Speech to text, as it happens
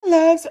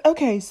Yes.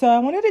 Okay. So I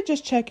wanted to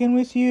just check in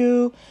with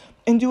you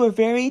and do a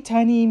very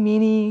tiny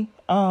mini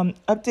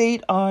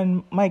update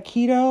on my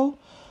keto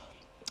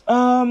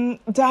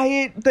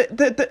diet.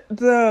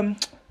 The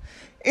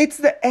it's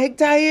the egg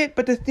diet,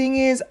 but the thing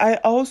is,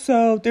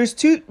 there's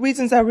two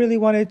reasons I really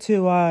wanted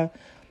to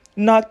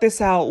knock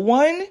this out.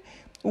 One,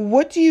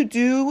 what do you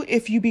do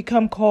if you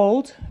become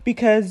cold?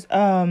 Because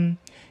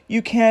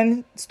you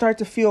can start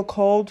to feel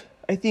cold,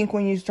 I think,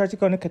 when you start to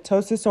go into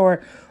ketosis,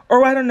 or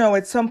I don't know,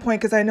 at some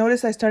point, because I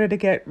noticed I started to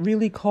get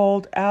really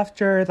cold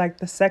after like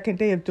the second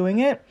day of doing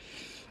it,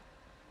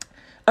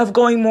 of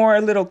going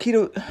a little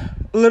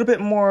bit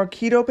more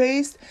keto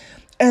based.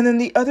 And then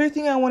the other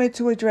thing I wanted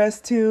to address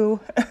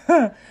too,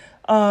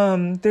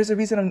 there's a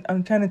reason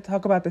I'm trying to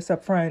talk about this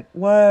up front,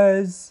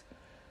 was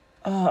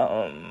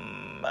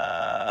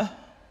about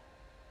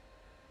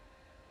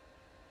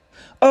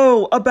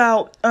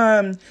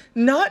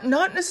not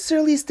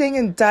necessarily staying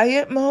in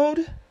diet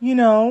mode, you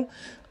know.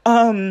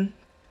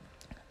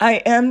 I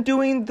am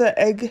doing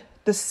the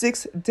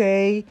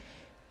 6-day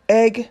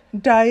egg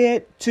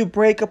diet to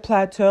break a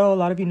plateau. A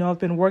lot of you know I've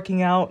been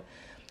working out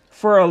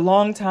for a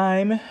long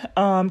time,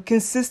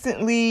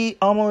 consistently,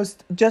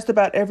 almost just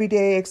about every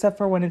day, except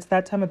for when it's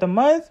that time of the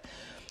month.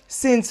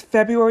 Since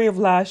February of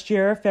last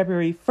year,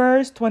 February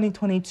 1st,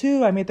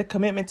 2022, I made the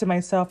commitment to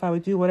myself I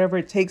would do whatever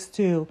it takes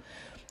to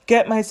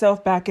get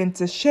myself back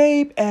into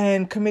shape,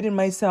 and committed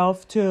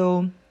myself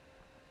to,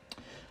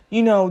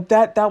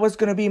 that was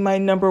going to be my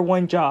number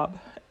one job.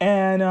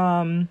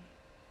 And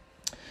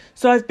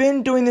so I've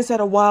been doing this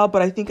at a while,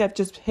 but I think I've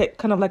just hit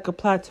kind of like a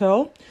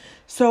plateau.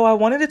 So I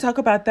wanted to talk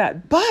about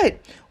that. But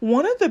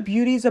one of the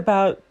beauties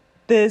about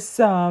this,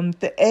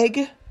 the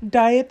egg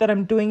diet that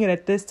I'm doing it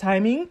at this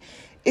timing,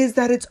 is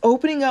that it's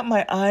opening up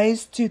my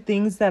eyes to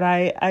things that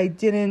I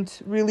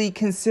didn't really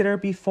consider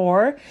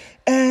before,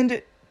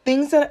 and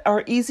things that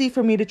are easy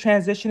for me to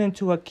transition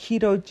into a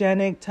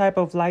ketogenic type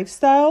of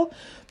lifestyle.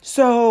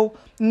 So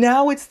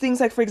now it's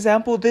things like, for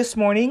example, this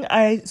morning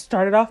I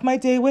started off my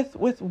day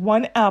with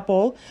one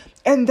apple,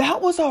 and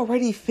that was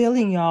already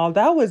filling, y'all.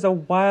 That was a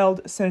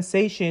wild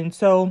sensation.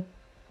 So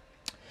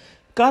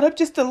got up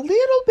just a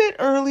little bit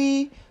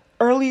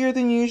earlier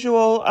than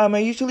usual. I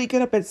usually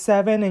get up at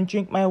 7 and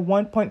drink my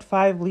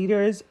 1.5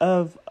 liters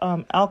of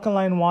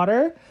alkaline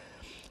water.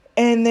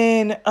 And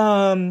then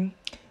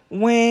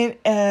went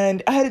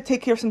and I had to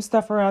take care of some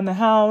stuff around the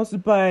house,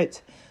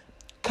 but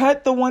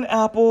cut the one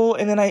apple,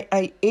 and then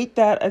I ate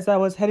that as I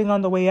was heading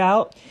on the way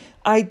out.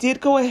 I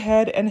did go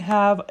ahead and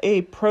have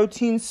a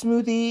protein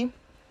smoothie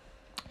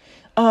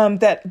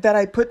that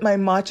I put my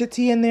matcha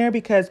tea in there,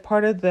 because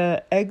part of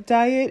the egg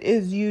diet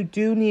is you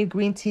do need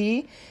green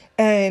tea.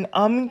 And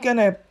I'm going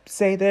to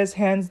say this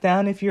hands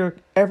down, if you're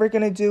ever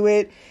going to do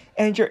it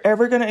and you're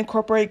ever going to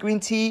incorporate green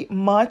tea,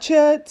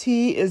 matcha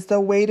tea is the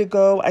way to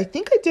go. I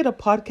think I did a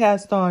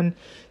podcast on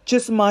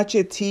just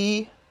matcha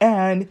tea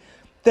and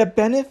the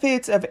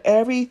benefits of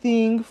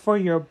everything for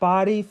your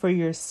body, for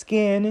your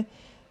skin,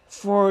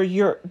 for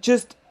your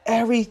just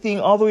everything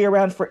all the way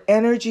around, for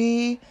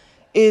energy,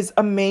 is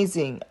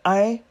amazing.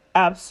 I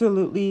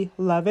absolutely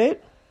love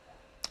it.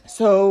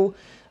 So,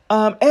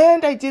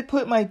 and I did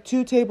put my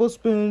 2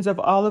 tablespoons of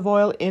olive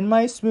oil in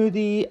my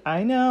smoothie.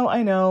 I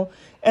know.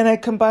 And I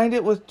combined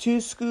it with 2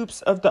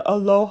 scoops of the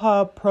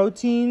Aloha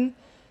protein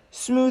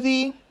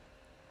smoothie,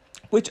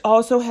 which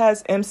also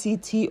has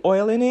MCT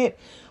oil in it,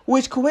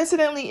 which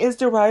coincidentally is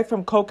derived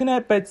from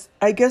coconut, but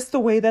I guess the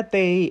way that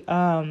they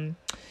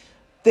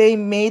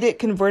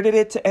converted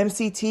it to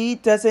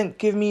MCT doesn't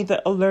give me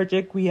the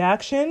allergic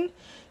reaction.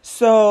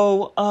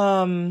 So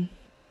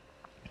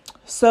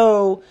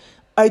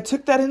I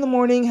took that in the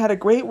morning, had a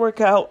great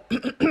workout.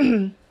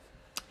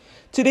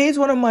 Today's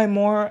one of my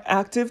more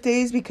active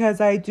days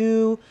because I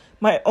do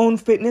my own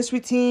fitness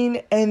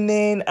routine, and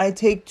then I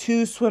take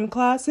 2 swim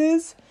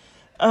classes.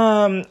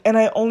 And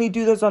I only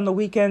do those on the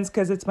weekends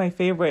because it's my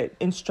favorite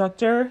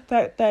instructor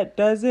that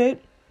does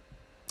it.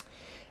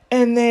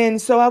 And then,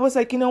 so I was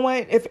like, you know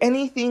what, if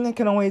anything, I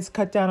can always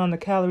cut down on the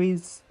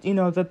calories,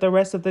 the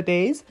rest of the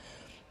days.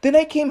 Then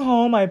I came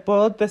home, I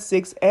boiled the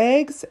 6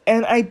 eggs,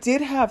 and I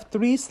did have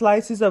 3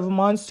 slices of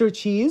Monster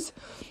cheese.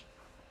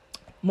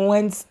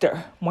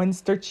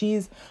 Monster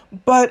cheese.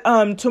 But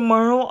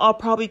tomorrow I'll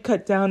probably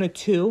cut down to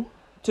 2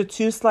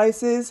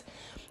 slices.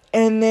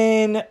 And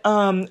then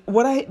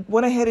what I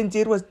went ahead and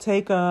did was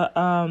take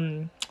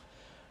a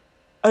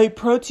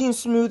protein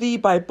smoothie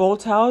by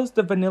Bolthouse.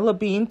 The vanilla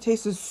bean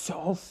tastes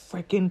so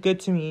freaking good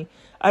to me.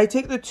 I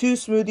take the 2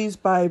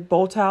 smoothies by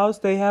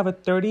Bolthouse. They have a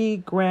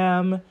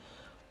 30-gram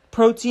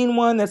protein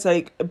one that's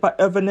like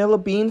a vanilla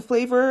bean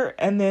flavor,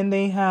 and then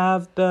they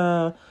have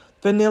the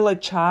vanilla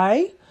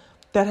chai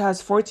that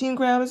has 14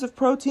 grams of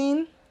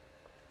protein.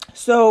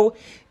 So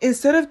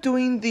instead of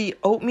doing the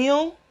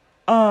oatmeal,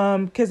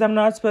 because I'm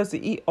not supposed to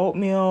eat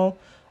oatmeal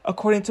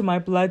according to my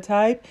blood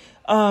type,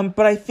 but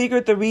I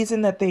figured the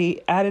reason that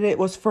they added it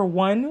was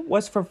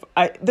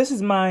this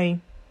is my,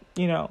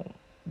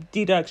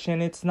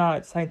 deduction. It's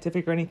not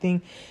scientific or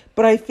anything.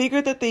 But I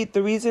figured that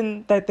the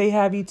reason that they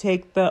have you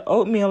take the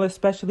oatmeal,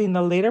 especially in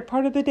the later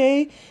part of the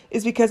day,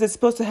 is because it's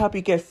supposed to help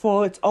you get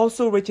full. It's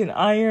also rich in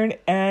iron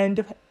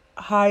and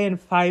high in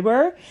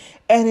fiber,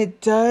 and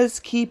it does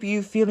keep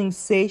you feeling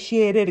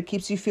satiated. It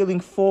keeps you feeling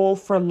full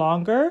for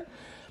longer.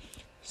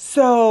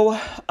 So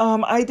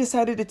I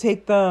decided to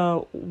take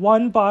the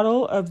one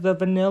bottle of the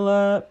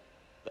vanilla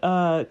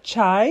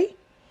chai,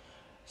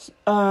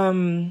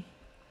 and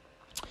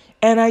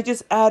I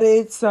just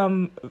added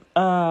some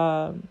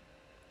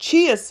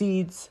chia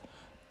seeds,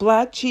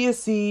 black chia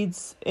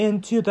seeds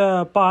into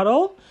the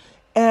bottle,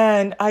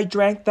 and I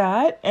drank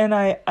that. And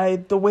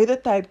I the way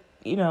that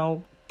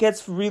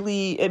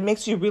it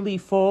makes you really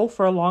full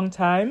for a long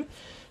time.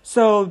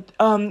 So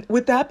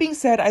with that being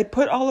said, I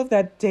put all of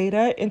that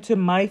data into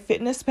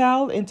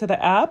MyFitnessPal, into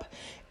the app,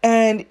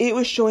 and it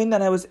was showing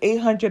that I was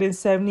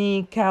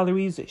 870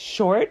 calories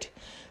short.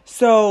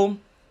 So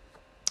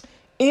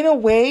in a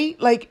way,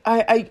 like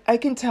I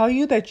can tell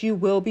you that you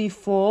will be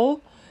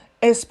full,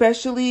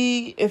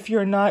 especially if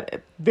you're not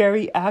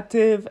very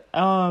active,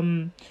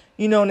 and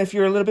if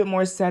you're a little bit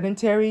more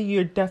sedentary,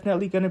 you're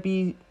definitely going to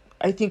be,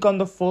 I think, on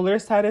the fuller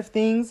side of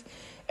things.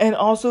 And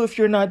also if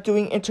you're not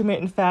doing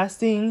intermittent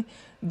fasting,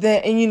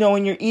 and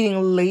you're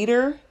eating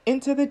later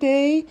into the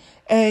day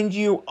and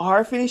you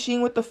are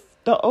finishing with the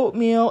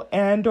oatmeal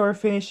and or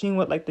finishing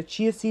with like the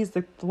chia seeds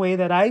the way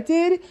that I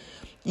did,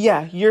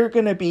 yeah, you're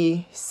going to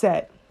be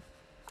set.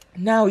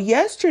 Now,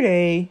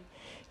 yesterday,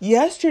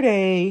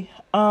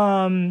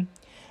 I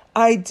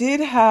did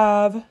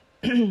have,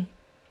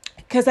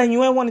 because I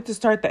knew I wanted to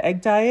start the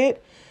egg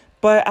diet,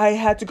 but I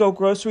had to go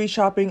grocery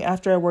shopping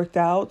after I worked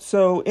out.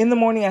 So in the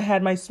morning, I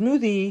had my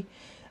smoothie,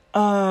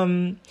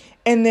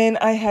 and then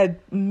I had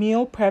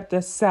meal prepped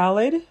a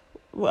salad.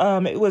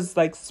 It was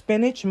like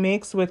spinach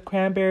mixed with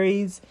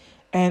cranberries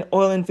and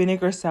oil and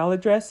vinegar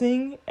salad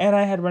dressing, and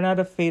I had run out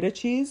of feta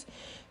cheese.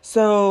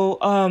 So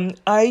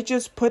I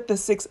just put the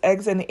 6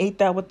 eggs and ate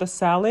that with the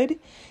salad.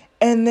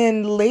 And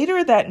then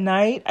later that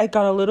night, I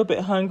got a little bit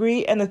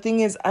hungry. And the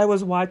thing is, I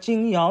was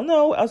watching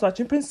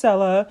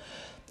Princella.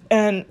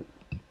 And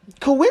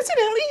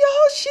coincidentally,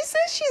 y'all, she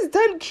says she's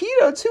done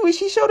keto too. And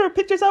she showed her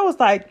pictures. I was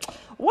like,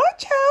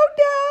 watch out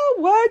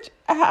now. Watch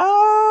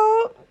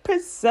out,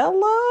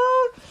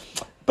 Priscilla.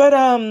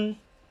 But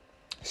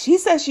she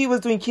said she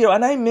was doing keto.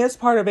 And I missed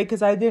part of it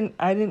because I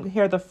didn't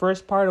hear the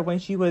first part of when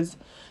she was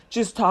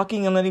just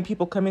talking and letting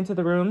people come into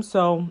the room.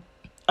 So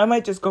I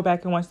might just go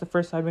back and watch the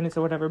first 5 minutes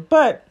or whatever.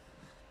 But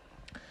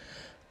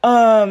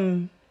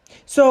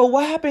so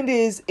what happened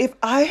is, if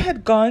I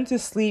had gone to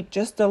sleep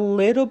just a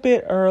little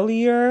bit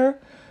earlier,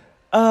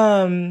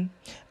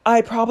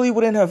 I probably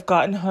wouldn't have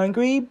gotten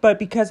hungry. But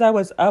because I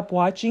was up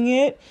watching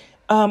it,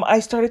 I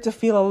started to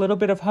feel a little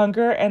bit of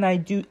hunger, and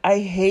I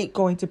hate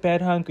going to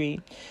bed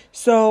hungry.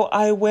 So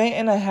I went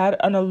and I had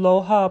an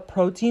Aloha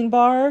protein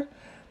bar.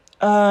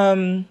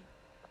 I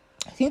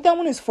think that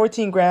one is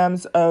 14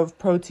 grams of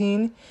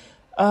protein.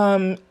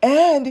 And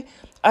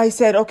I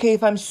said, okay,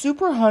 if I'm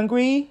super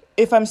hungry,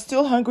 if I'm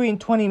still hungry in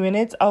 20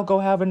 minutes, I'll go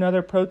have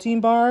another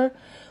protein bar.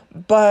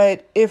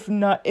 But if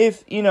not,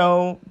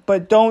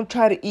 but don't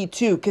try to eat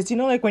too. Because,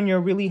 like when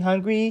you're really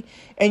hungry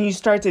and you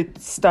start to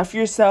stuff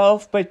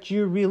yourself, but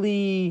you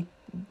really,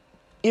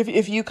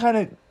 if you kind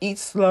of eat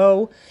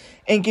slow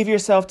and give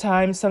yourself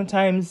time,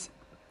 sometimes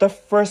the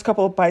first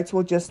couple of bites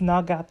will just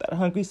knock out that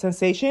hungry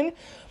sensation.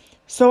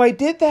 So I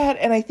did that,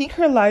 and I think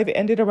her live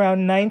ended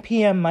around 9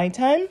 p.m. my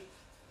time.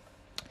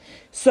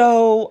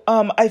 So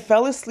I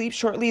fell asleep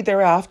shortly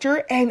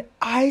thereafter, and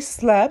I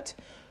slept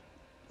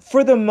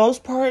for the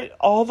most part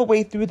all the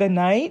way through the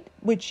night,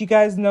 which you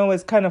guys know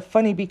is kind of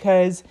funny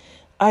because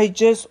I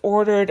just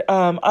ordered,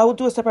 I will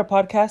do a separate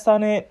podcast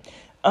on it.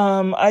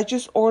 I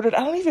just ordered,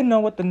 I don't even know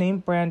what the name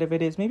brand of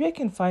it is. Maybe I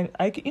can find,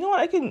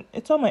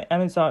 it's on my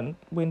Amazon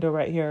window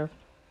right here.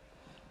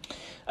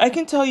 I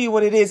can tell you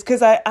what it is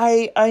because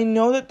I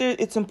know that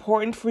it's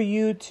important for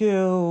you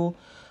to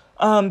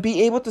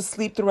be able to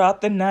sleep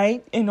throughout the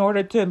night in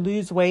order to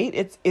lose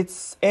weight.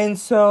 And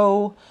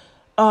so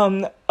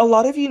a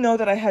lot of you know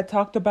that I had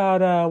talked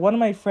about, one of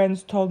my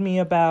friends told me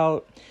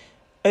about,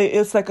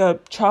 it's like a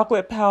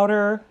chocolate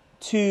powder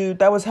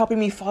that was helping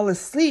me fall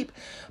asleep.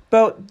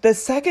 But the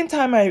second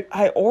time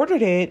I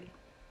ordered it,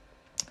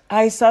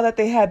 I saw that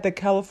they had the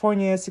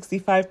California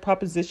 65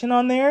 proposition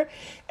on there,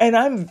 and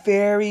I'm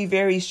very,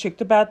 very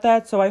strict about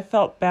that. So I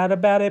felt bad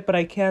about it, but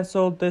I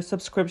canceled the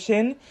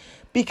subscription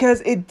because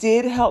it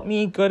did help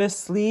me go to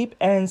sleep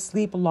and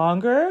sleep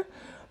longer.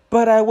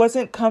 But I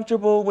wasn't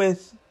comfortable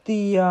with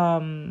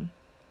I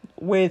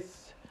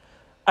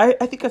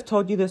think I've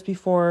told you this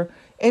before.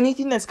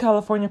 Anything that's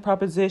California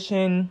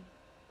proposition,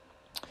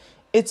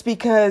 it's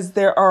because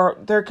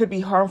there could be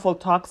harmful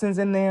toxins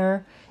in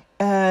there.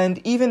 And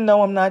even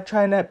though I'm not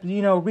trying to,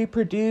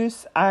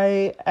 reproduce,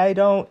 I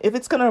don't, if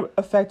it's going to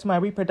affect my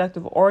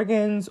reproductive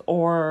organs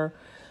or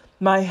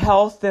my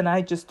health, then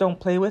I just don't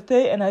play with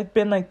it. And I've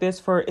been like this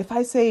for, if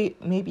I say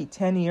maybe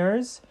 10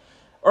 years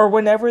or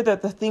whenever the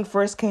thing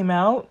first came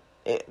out,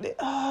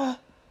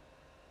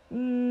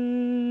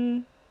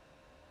 mm,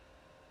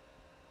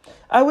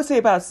 I would say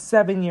about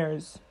 7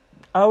 years.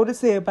 I would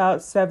say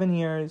about 7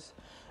 years.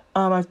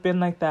 I've been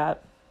like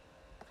that.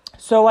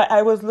 So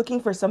I was looking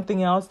for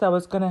something else that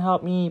was going to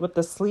help me with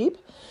the sleep.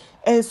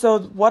 And so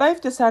what I've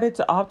decided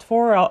to opt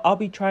for, I'll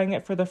be trying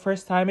it for the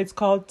first time. It's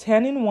called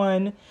 10 in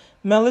 1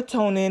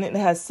 melatonin. It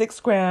has 6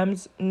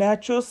 grams,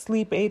 natural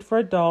sleep aid for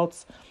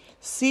adults,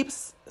 sleep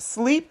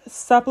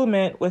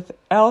supplement with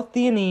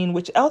L-theanine,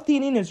 which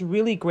L-theanine is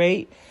really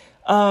great.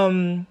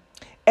 And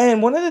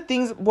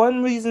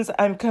one reasons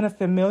I'm kind of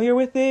familiar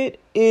with it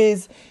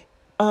is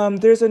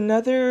there's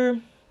another.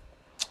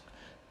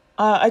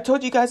 I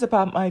told you guys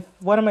about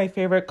one of my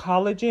favorite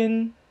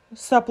collagen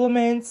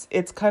supplements.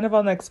 It's kind of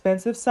on the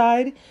expensive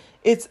side.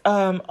 It's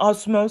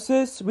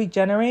Osmosis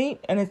Regenerate,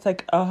 and it's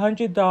like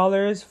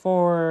 $100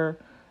 for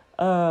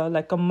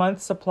like a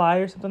month supply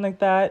or something like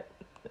that,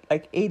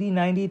 like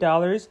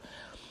 $80-$90.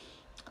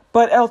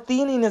 But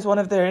L-theanine is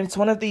it's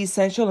one of the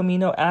essential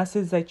amino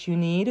acids that you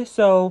need.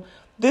 So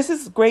this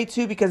is great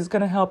too because it's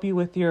going to help you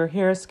with your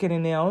hair, skin,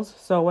 and nails.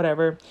 So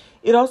whatever.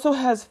 It also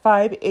has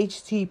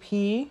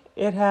 5-HTP.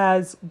 It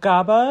has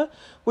GABA,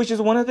 which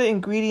is one of the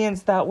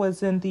ingredients that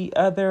was in the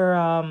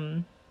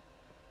other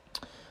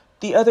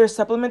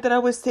supplement that I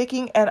was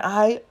taking, and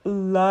I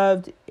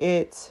loved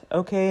it.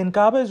 Okay, and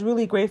GABA is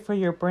really great for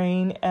your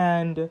brain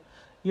and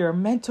your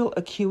mental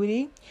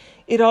acuity.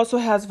 It also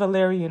has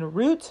valerian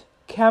root,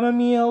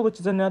 chamomile, which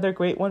is another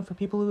great one for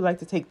people who like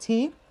to take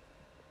tea.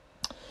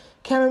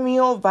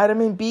 Chamomile,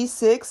 vitamin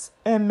B6,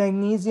 and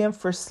magnesium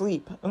for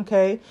sleep.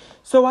 Okay,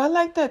 so I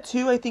like that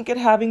too. I think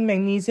having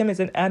magnesium is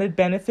an added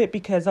benefit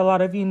because a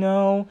lot of you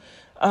know,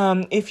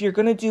 if you're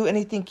going to do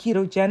anything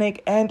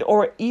ketogenic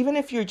or even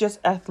if you're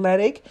just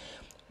athletic,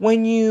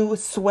 when you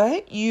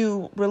sweat,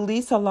 you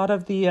release a lot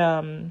of the,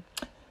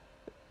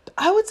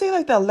 I would say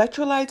like the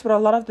electrolytes, but a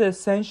lot of the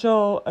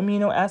essential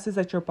amino acids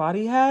that your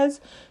body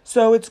has.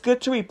 So it's good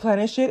to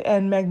replenish it,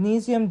 and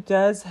magnesium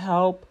does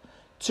help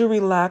to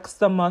relax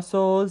the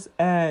muscles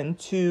and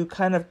to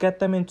kind of get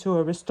them into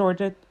a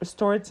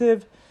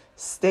restorative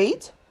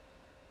state.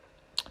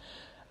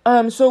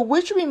 So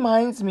which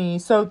reminds me,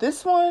 so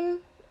this one,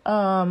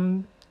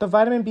 the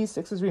vitamin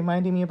B6 is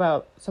reminding me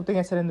about something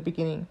I said in the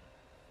beginning.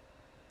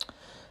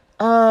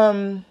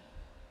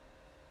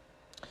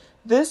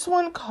 This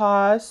one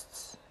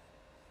costs,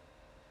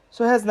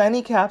 so it has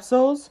 90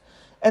 capsules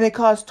and it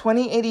costs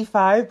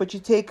 $20.85, but you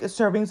take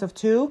servings of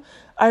 2.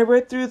 I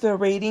read through the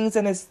ratings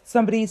and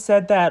somebody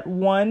said that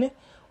 1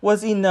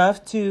 was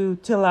enough to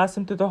last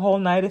them through the whole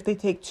night. If they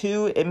take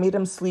 2, it made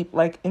them sleep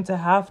like into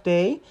half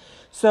day.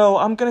 So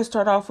I'm going to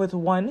start off with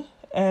 1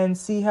 and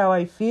see how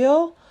I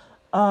feel.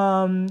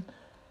 And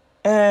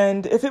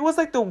if it was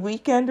like the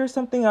weekend or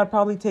something, I'd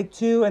probably take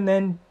 2 and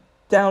then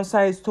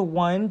downsize to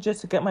 1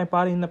 just to get my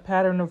body in the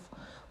pattern of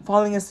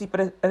falling asleep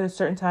at a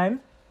certain time.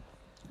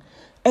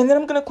 And then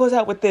I'm going to close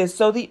out with this.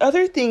 So the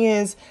other thing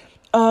is,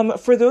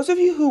 for those of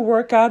you who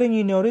work out and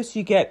you notice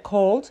you get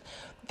cold,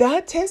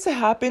 that tends to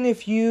happen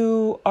if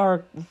you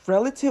are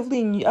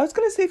relatively new. I was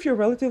going to say if you're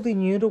relatively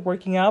new to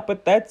working out,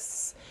 but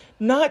that's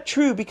not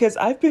true because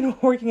I've been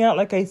working out,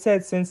 like I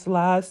said, since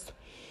last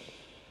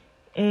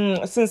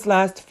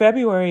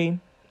February.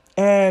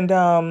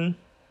 And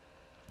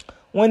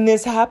when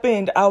this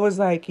happened, I was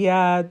like,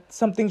 yeah,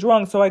 something's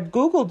wrong. So I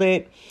Googled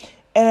it,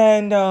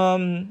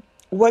 and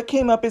what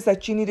came up is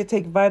that you need to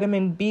take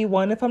vitamin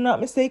B1, if I'm not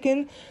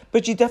mistaken,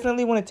 but you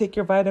definitely want to take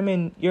your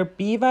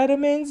B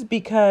vitamins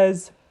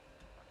because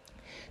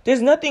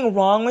there's nothing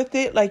wrong with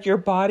it. Like your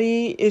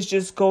body is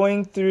just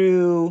going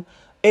through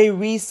a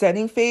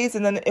resetting phase,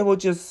 and then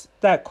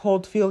that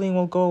cold feeling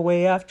will go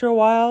away after a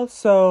while.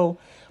 So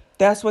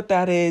that's what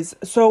that is.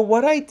 So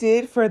what I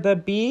did for the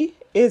B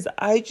is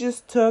I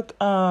just took,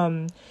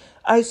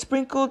 I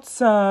sprinkled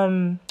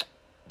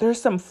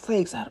there's some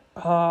flakes.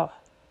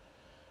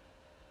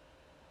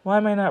 Why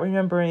am I not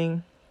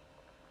remembering?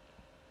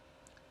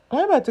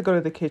 I'm about to go to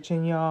the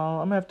kitchen,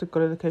 y'all. I'm gonna have to go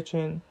to the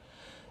kitchen.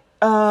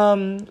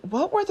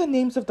 What were the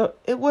names of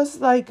it was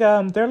like,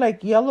 they're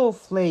like yellow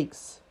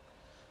flakes.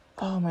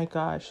 Oh my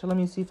gosh. Let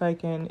me see if I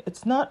can,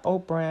 it's not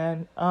Oat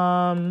Bran.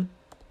 Oh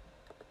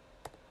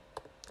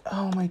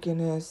my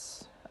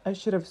goodness. I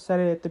should have said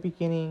it at the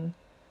beginning.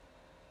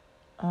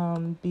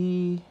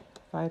 B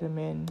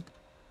vitamin.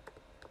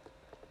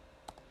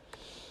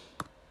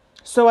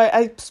 So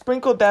I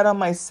sprinkled that on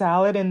my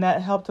salad and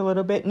that helped a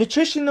little bit.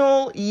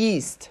 Nutritional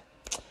yeast.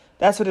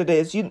 That's what it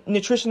is.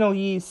 Nutritional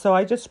yeast. So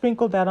I just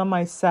sprinkled that on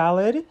my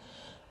salad.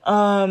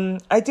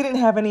 I didn't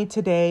have any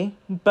today,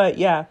 but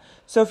yeah.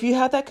 So if you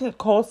have that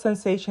cold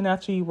sensation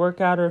after you work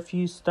out, or if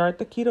you start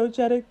the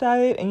ketogenic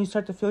diet and you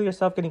start to feel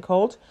yourself getting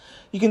cold,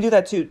 you can do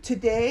that too.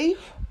 Today,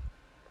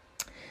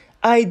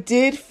 I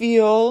did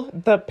feel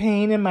the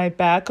pain in my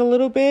back a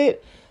little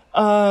bit.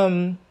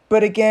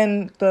 But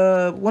again,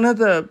 one of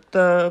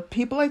the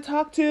people I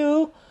talked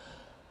to,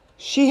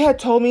 she had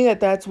told me that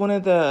that's one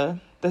of the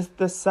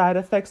side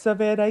effects of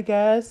it, I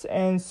guess.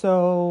 And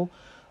so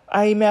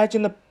I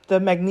imagine the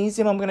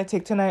magnesium I'm going to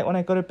take tonight when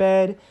I go to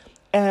bed.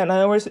 And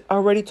I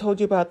already told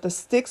you about the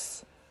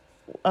sticks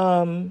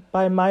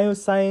by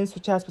Myoscience,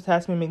 which has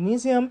potassium and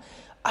magnesium.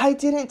 I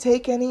didn't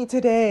take any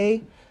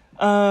today.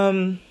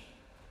 I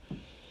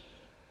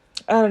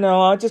don't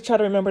know. I'll just try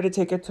to remember to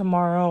take it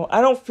tomorrow.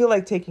 I don't feel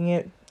like taking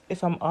it,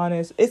 if I'm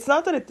honest. It's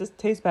not that it just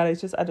tastes bad.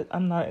 It's just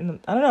I'm not in the,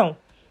 I don't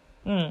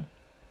know.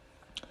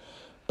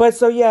 But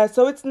so yeah,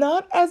 so it's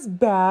not as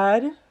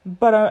bad,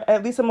 but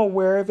at least I'm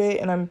aware of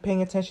it and I'm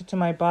paying attention to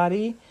my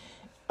body.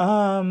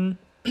 And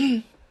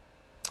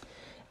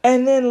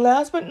then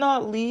last but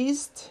not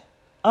least,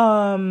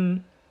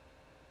 no,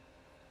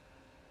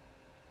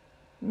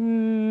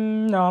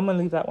 I'm gonna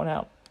leave that one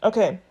out.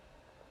 Okay.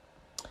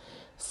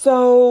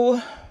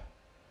 So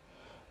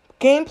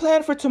game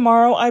plan for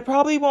tomorrow, I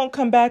probably won't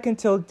come back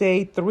until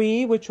day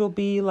 3, which will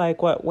be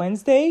like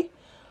Wednesday.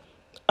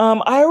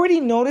 I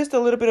already noticed a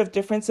little bit of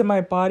difference in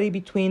my body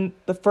between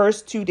the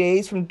first 2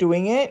 days from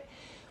doing it.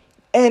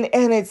 And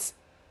it's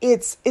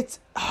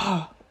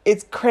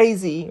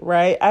crazy,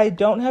 right? I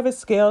don't have a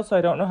scale, so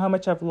I don't know how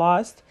much I've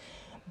lost.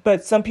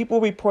 But some people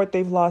report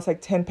they've lost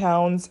like 10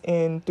 pounds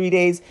in 3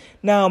 days.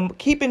 Now,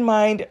 keep in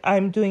mind,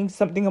 I'm doing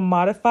something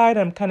modified.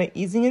 I'm kind of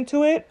easing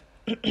into it.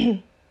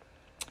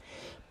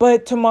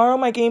 But tomorrow,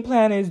 my game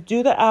plan is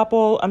do the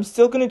apple. I'm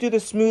still going to do the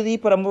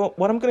smoothie, but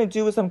what I'm going to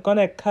do is I'm going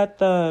to cut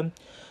the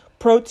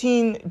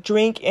protein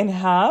drink in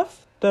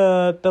half,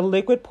 the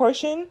liquid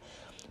portion,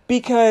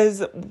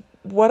 because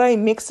what I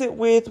mix it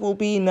with will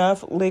be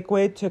enough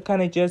liquid to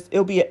kind of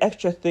it'll be an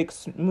extra thick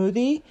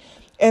smoothie.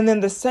 And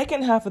then the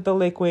second half of the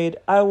liquid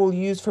I will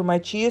use for my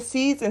chia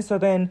seeds. And so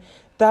then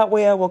that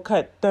way I will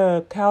cut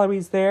the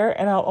calories there,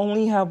 and I'll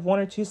only have 1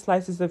 or 2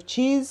 slices of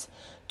cheese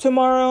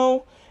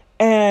tomorrow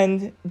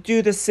and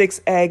do the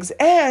 6 eggs.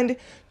 And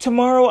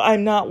tomorrow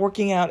I'm not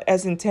working out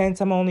as intense.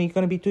 I'm only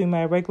going to be doing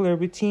my regular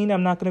routine.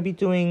 I'm not going to be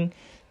doing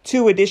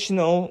 2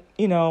 additional,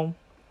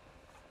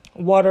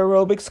 water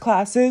aerobics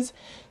classes.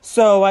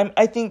 So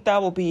I think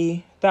that will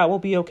be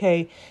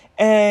okay.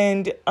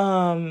 And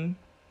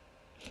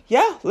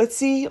yeah, let's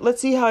see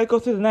how I go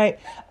through the night.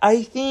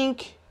 I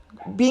think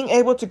being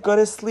able to go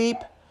to sleep,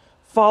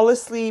 fall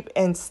asleep,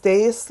 and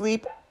stay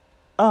asleep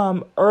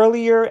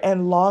earlier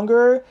and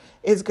longer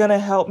is going to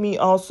help me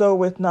also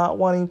with not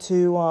wanting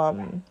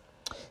to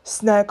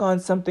snack on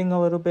something a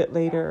little bit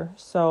later.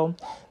 So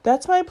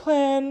that's my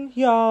plan,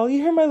 y'all.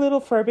 You hear my little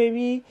fur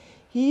baby?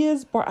 He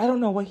is I don't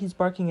know what he's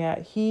barking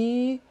at.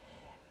 He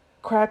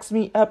cracks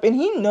me up, and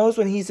he knows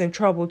when he's in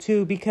trouble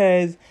too,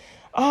 because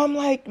I'm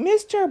like,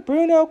 Mr.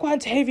 Bruno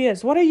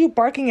Quantavius, what are you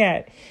barking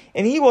at?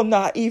 And he will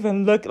not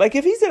even look. Like,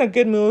 if he's in a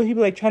good mood, he'll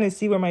be like trying to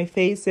see where my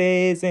face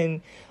is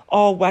and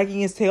all wagging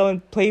his tail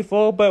and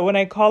playful. But when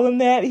I call him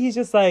that, he's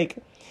just like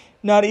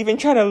not even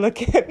trying to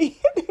look at me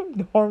and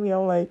ignore me.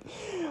 I'm like,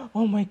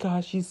 oh my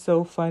gosh, he's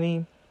so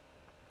funny.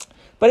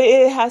 But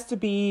it has to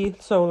be,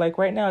 so like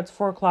right now it's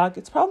 4:00.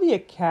 It's probably a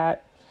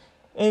cat.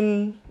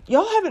 And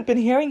y'all haven't been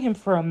hearing him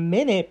for a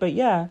minute, but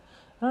yeah,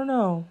 I don't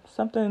know.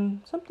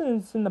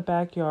 Something's in the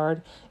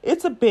backyard.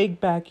 It's a big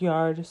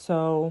backyard,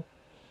 so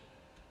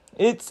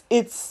it's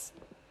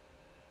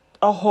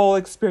a whole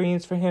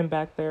experience for him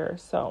back there.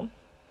 So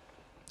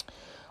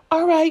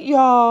all right,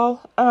 y'all.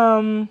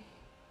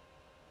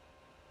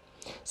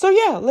 So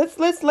yeah,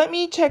 let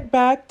me check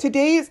back.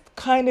 Today is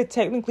kind of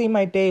technically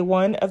my day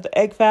 1 of the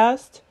egg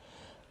fast.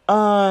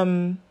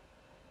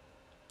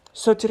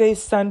 So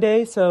today's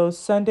Sunday. So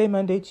Sunday,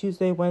 Monday,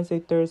 Tuesday, Wednesday,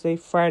 Thursday,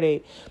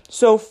 Friday.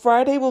 So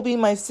Friday will be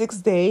my 6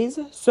 days.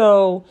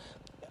 So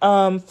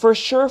for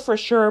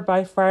sure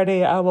by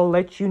Friday I will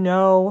let you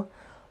know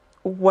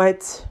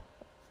what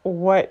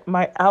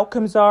my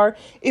outcomes are.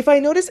 If I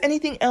notice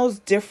anything else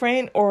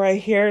different or I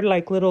hear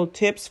like little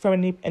tips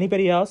from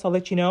anybody else, I'll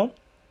let you know.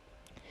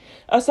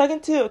 I was talking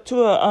to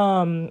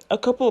a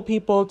couple of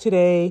people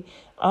today,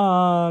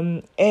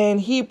 and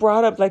he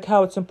brought up like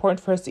how it's important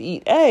for us to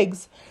eat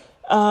eggs.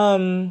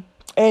 And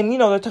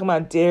they're talking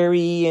about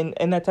dairy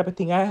and that type of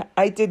thing.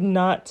 I did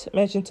not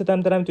mention to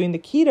them that I'm doing the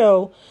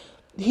keto.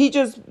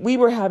 We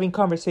were having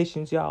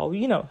conversations, y'all.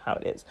 You know how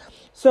it is.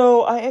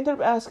 So I ended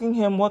up asking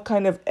him what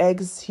kind of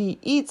eggs he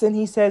eats, and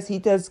he says he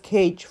does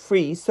cage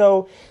free.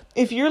 So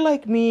if you're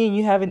like me and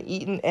you haven't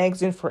eaten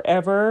eggs in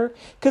forever,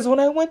 because when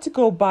I went to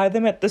go buy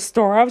them at the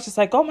store, I was just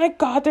like, oh my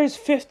God, there's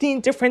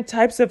 15 different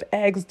types of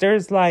eggs.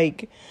 There's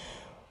like,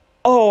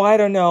 oh, I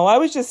don't know. I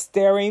was just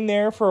staring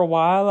there for a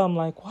while. I'm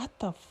like, what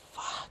the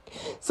fuck?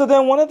 So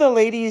then one of the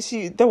ladies,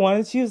 she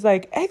was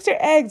like, eggs are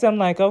eggs. I'm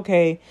like,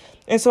 okay.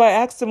 And so I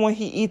asked him what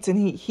he eats, and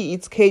he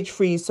eats cage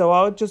free. So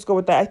I'll just go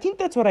with that. I think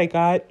that's what I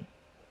got.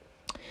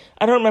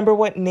 I don't remember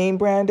what name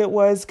brand it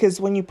was,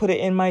 because when you put it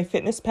in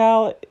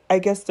MyFitnessPal, I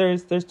guess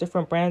there's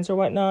different brands or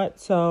whatnot.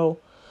 So,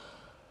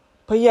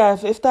 but yeah,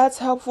 if that's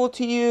helpful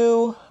to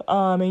you,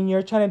 and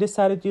you're trying to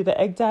decide to do the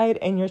egg diet,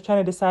 and you're trying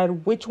to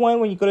decide which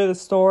one, when you go to the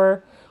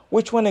store,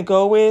 which one to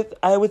go with,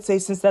 I would say,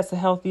 since that's the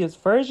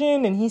healthiest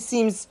version, and he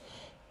seems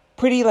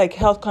pretty like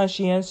health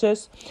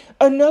conscientious.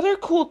 Another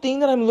cool thing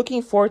that I'm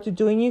looking forward to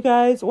doing, you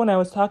guys, when I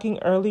was talking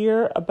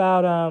earlier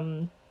about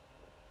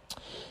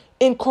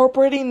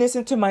incorporating this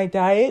into my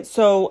diet.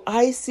 So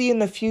I see in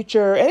the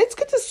future, and it's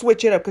good to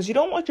switch it up because you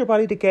don't want your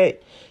body to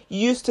get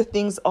used to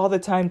things all the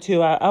time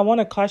too. I want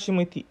to caution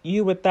with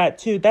you with that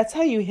too. That's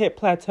how you hit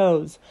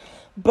plateaus.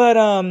 But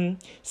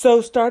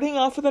so starting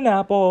off with an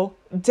apple,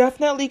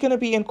 definitely going to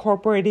be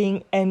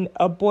incorporating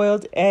a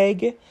boiled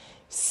egg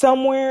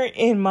somewhere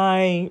in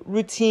my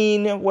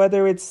routine,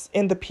 whether it's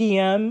in the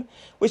PM,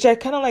 which I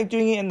kind of like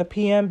doing it in the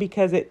PM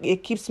because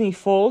it keeps me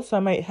full. So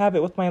I might have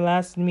it with my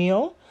last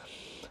meal.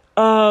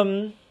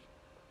 An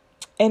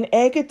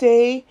egg a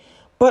day,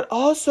 but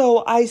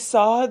also I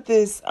saw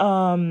this,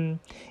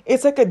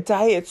 it's like a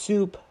diet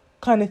soup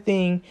kind of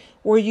thing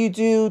where you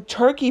do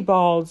turkey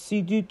balls,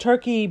 you do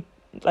turkey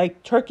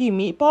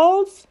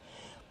meatballs,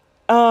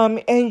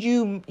 and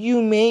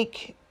you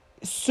make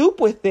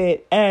soup with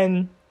it.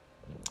 And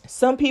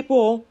some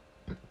people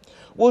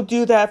will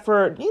do that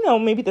for,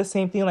 maybe the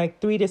same thing,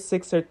 like 3 to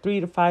 6 or 3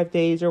 to 5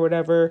 days or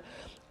whatever,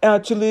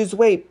 to lose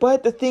weight.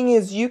 But the thing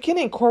is, you can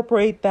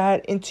incorporate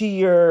that into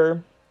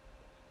your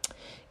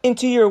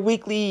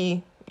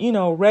weekly,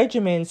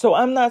 regimen. So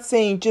I'm not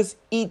saying just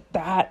eat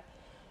that,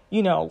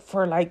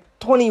 for like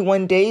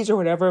 21 days or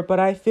whatever, but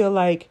I feel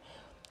like,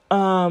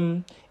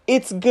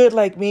 it's good.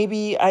 Like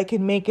maybe I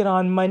can make it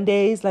on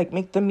Mondays, like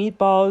make the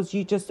meatballs.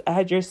 You just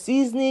add your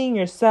seasoning,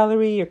 your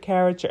celery, your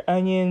carrots, your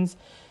onions,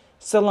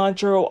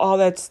 cilantro, all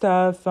that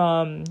stuff.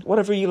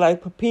 Whatever you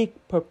like,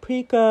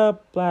 paprika,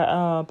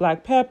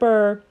 black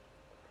pepper,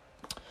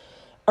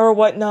 or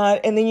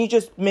whatnot. And then you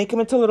just make them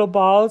into little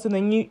balls. And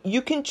then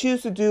you can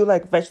choose to do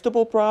like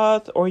vegetable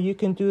broth, or you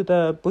can do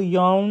the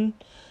bouillon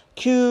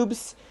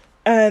cubes.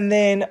 And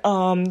then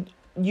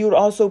you'd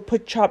also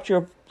chop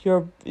your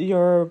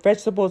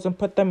vegetables and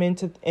put them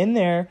in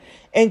there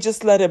and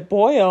just let it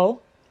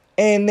boil.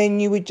 And then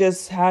you would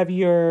just have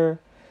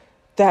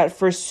that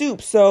for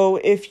soup. So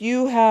if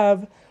you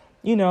have,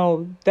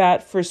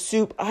 that for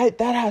soup,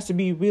 that has to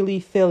be really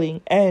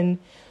filling. And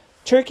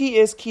turkey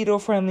is keto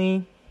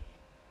friendly.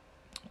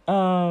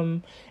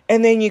 And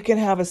then you can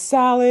have a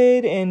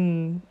salad,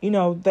 and,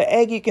 the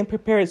egg, you can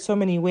prepare it so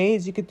many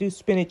ways. You could do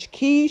spinach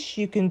quiche.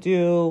 You can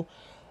do,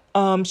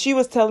 she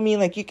was telling me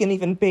like you can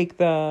even bake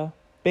the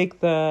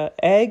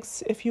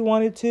eggs if you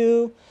wanted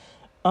to.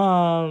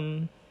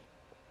 Put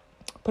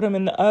them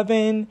in the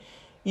oven.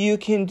 You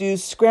can do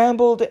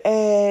scrambled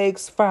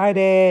eggs, fried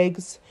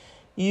eggs.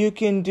 You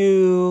can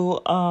do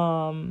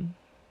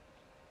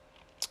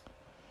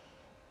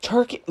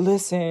turkey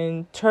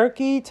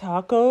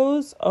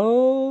tacos.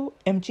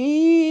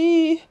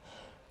 OMG.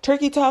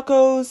 Turkey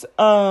tacos.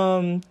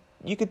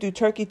 You could do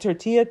turkey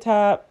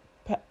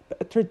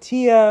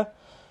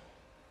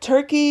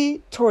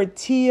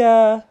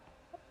tortilla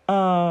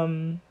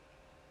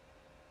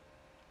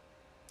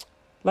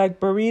like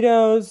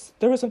burritos.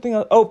 There was something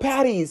else. Oh,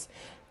 patties.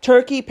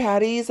 Turkey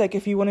patties. Like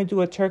if you want to do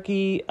a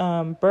turkey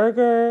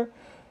burger,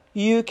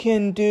 you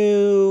can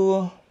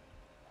do.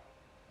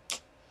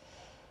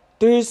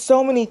 There's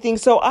so many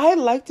things. So I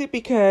liked it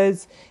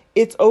because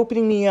it's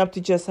opening me up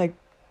to just like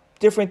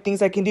different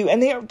things I can do.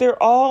 And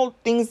they're all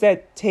things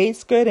that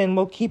taste good and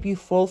will keep you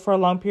full for a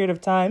long period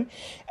of time.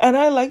 And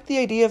I like the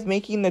idea of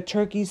making the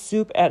turkey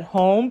soup at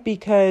home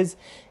because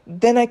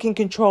then I can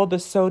control the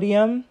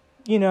sodium,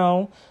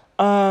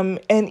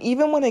 and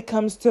even when it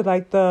comes to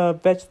like the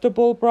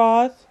vegetable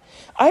broth,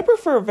 I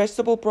prefer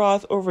vegetable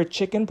broth over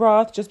chicken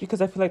broth just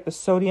because I feel like the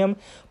sodium.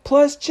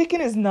 Plus, chicken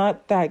is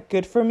not that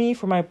good for me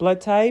for my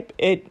blood type.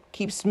 It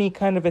keeps me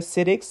kind of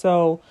acidic.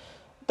 So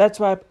that's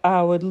why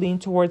I would lean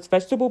towards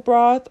vegetable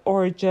broth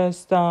or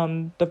just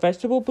the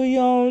vegetable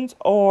bouillons,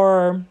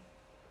 or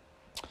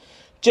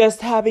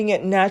just having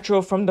it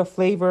natural from the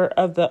flavor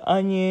of the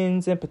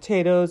onions and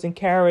potatoes and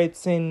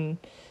carrots and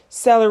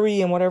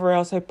celery and whatever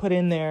else I put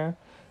in there.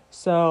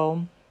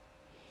 So,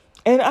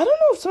 and I don't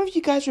know if some of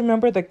you guys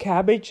remember the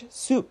cabbage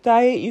soup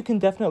diet. You can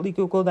definitely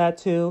Google that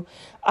too.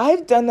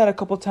 I've done that a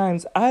couple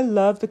times. I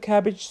love the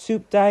cabbage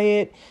soup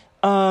diet.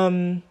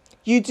 You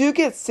do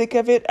get sick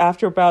of it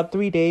after about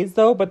 3 days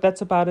though, but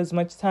that's about as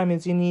much time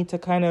as you need to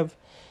kind of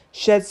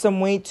shed some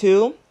weight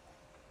too.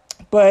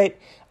 But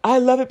I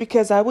love it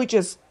because I would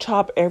just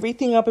chop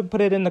everything up and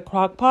put it in the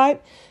crock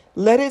pot,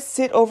 let it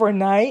sit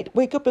overnight,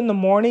 wake up in the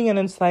morning, and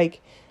it's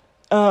like,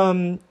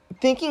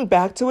 thinking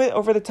back to it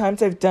over the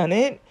times I've done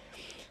it,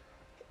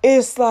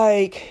 it's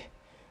like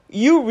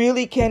you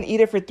really can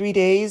eat it for 3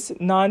 days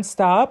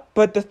nonstop,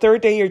 but the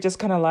third day you're just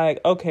kind of like,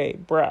 okay,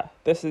 bruh,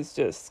 this is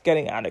just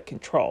getting out of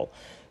control.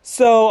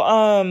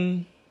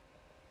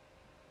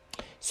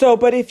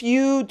 But if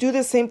you do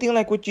the same thing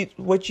like what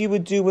you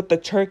would do with the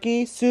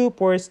turkey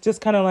soup, where it's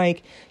just kind of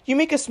like you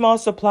make a small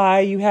supply,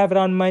 you have it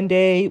on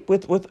Monday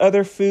with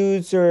other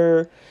foods,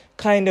 or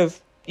kind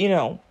of,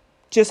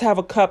 just have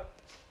a cup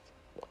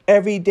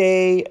every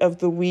day of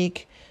the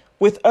week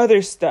with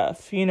other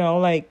stuff,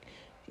 like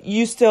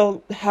you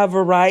still have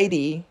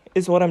variety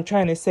is what I'm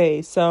trying to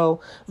say. So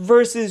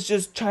versus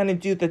just trying to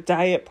do the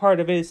diet part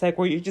of it, it's like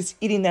where you're just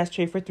eating that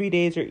straight for 3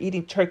 days, or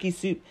eating turkey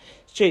soup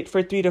straight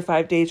for 3 to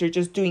 5 days, or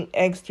just doing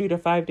eggs 3 to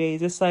 5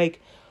 days. It's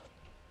like,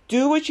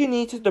 do what you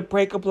need to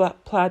break a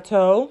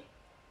plateau,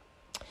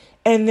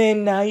 And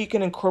then now you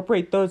can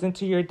incorporate those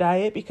into your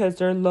diet because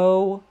they're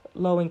low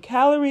in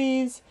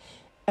calories.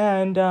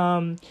 And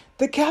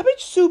the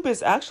cabbage soup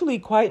is actually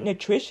quite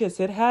nutritious.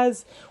 It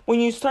has, when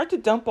you start to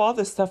dump all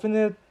the stuff in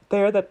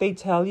there that they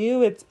tell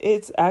you,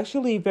 it's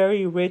actually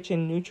very rich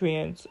in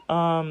nutrients.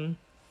 And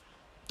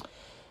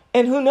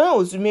who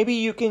knows, maybe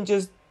you can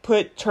just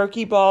put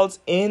turkey balls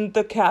in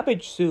the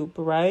cabbage soup,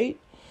 right?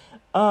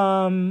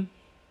 So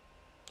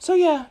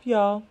yeah,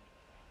 y'all.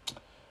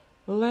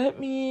 Let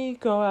me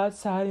go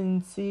outside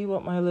and see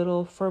what my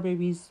little fur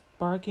baby's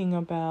barking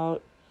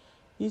about.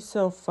 He's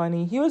so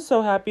funny. He was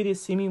so happy to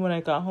see me when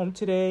I got home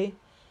today.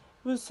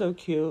 It was so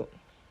cute.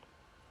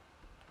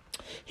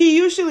 He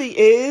usually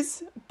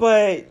is,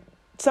 but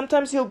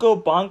sometimes he'll go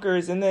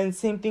bonkers. And then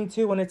same thing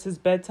too when it's his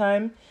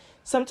bedtime.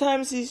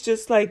 Sometimes he's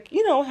just like,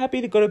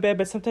 happy to go to bed,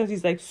 but sometimes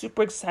he's like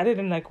super excited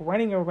and like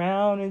running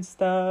around and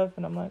stuff.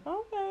 And I'm like,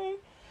 okay,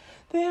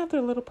 they have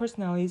their little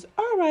personalities.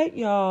 All right,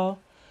 y'all.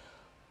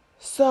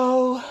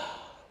 So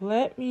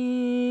let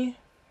me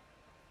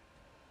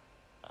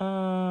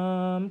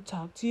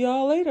talk to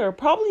y'all later,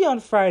 probably on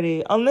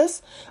Friday,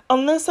 unless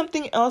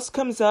something else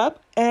comes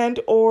up and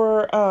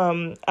or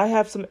I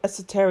have some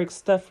esoteric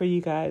stuff for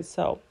you guys.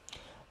 So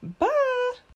bye.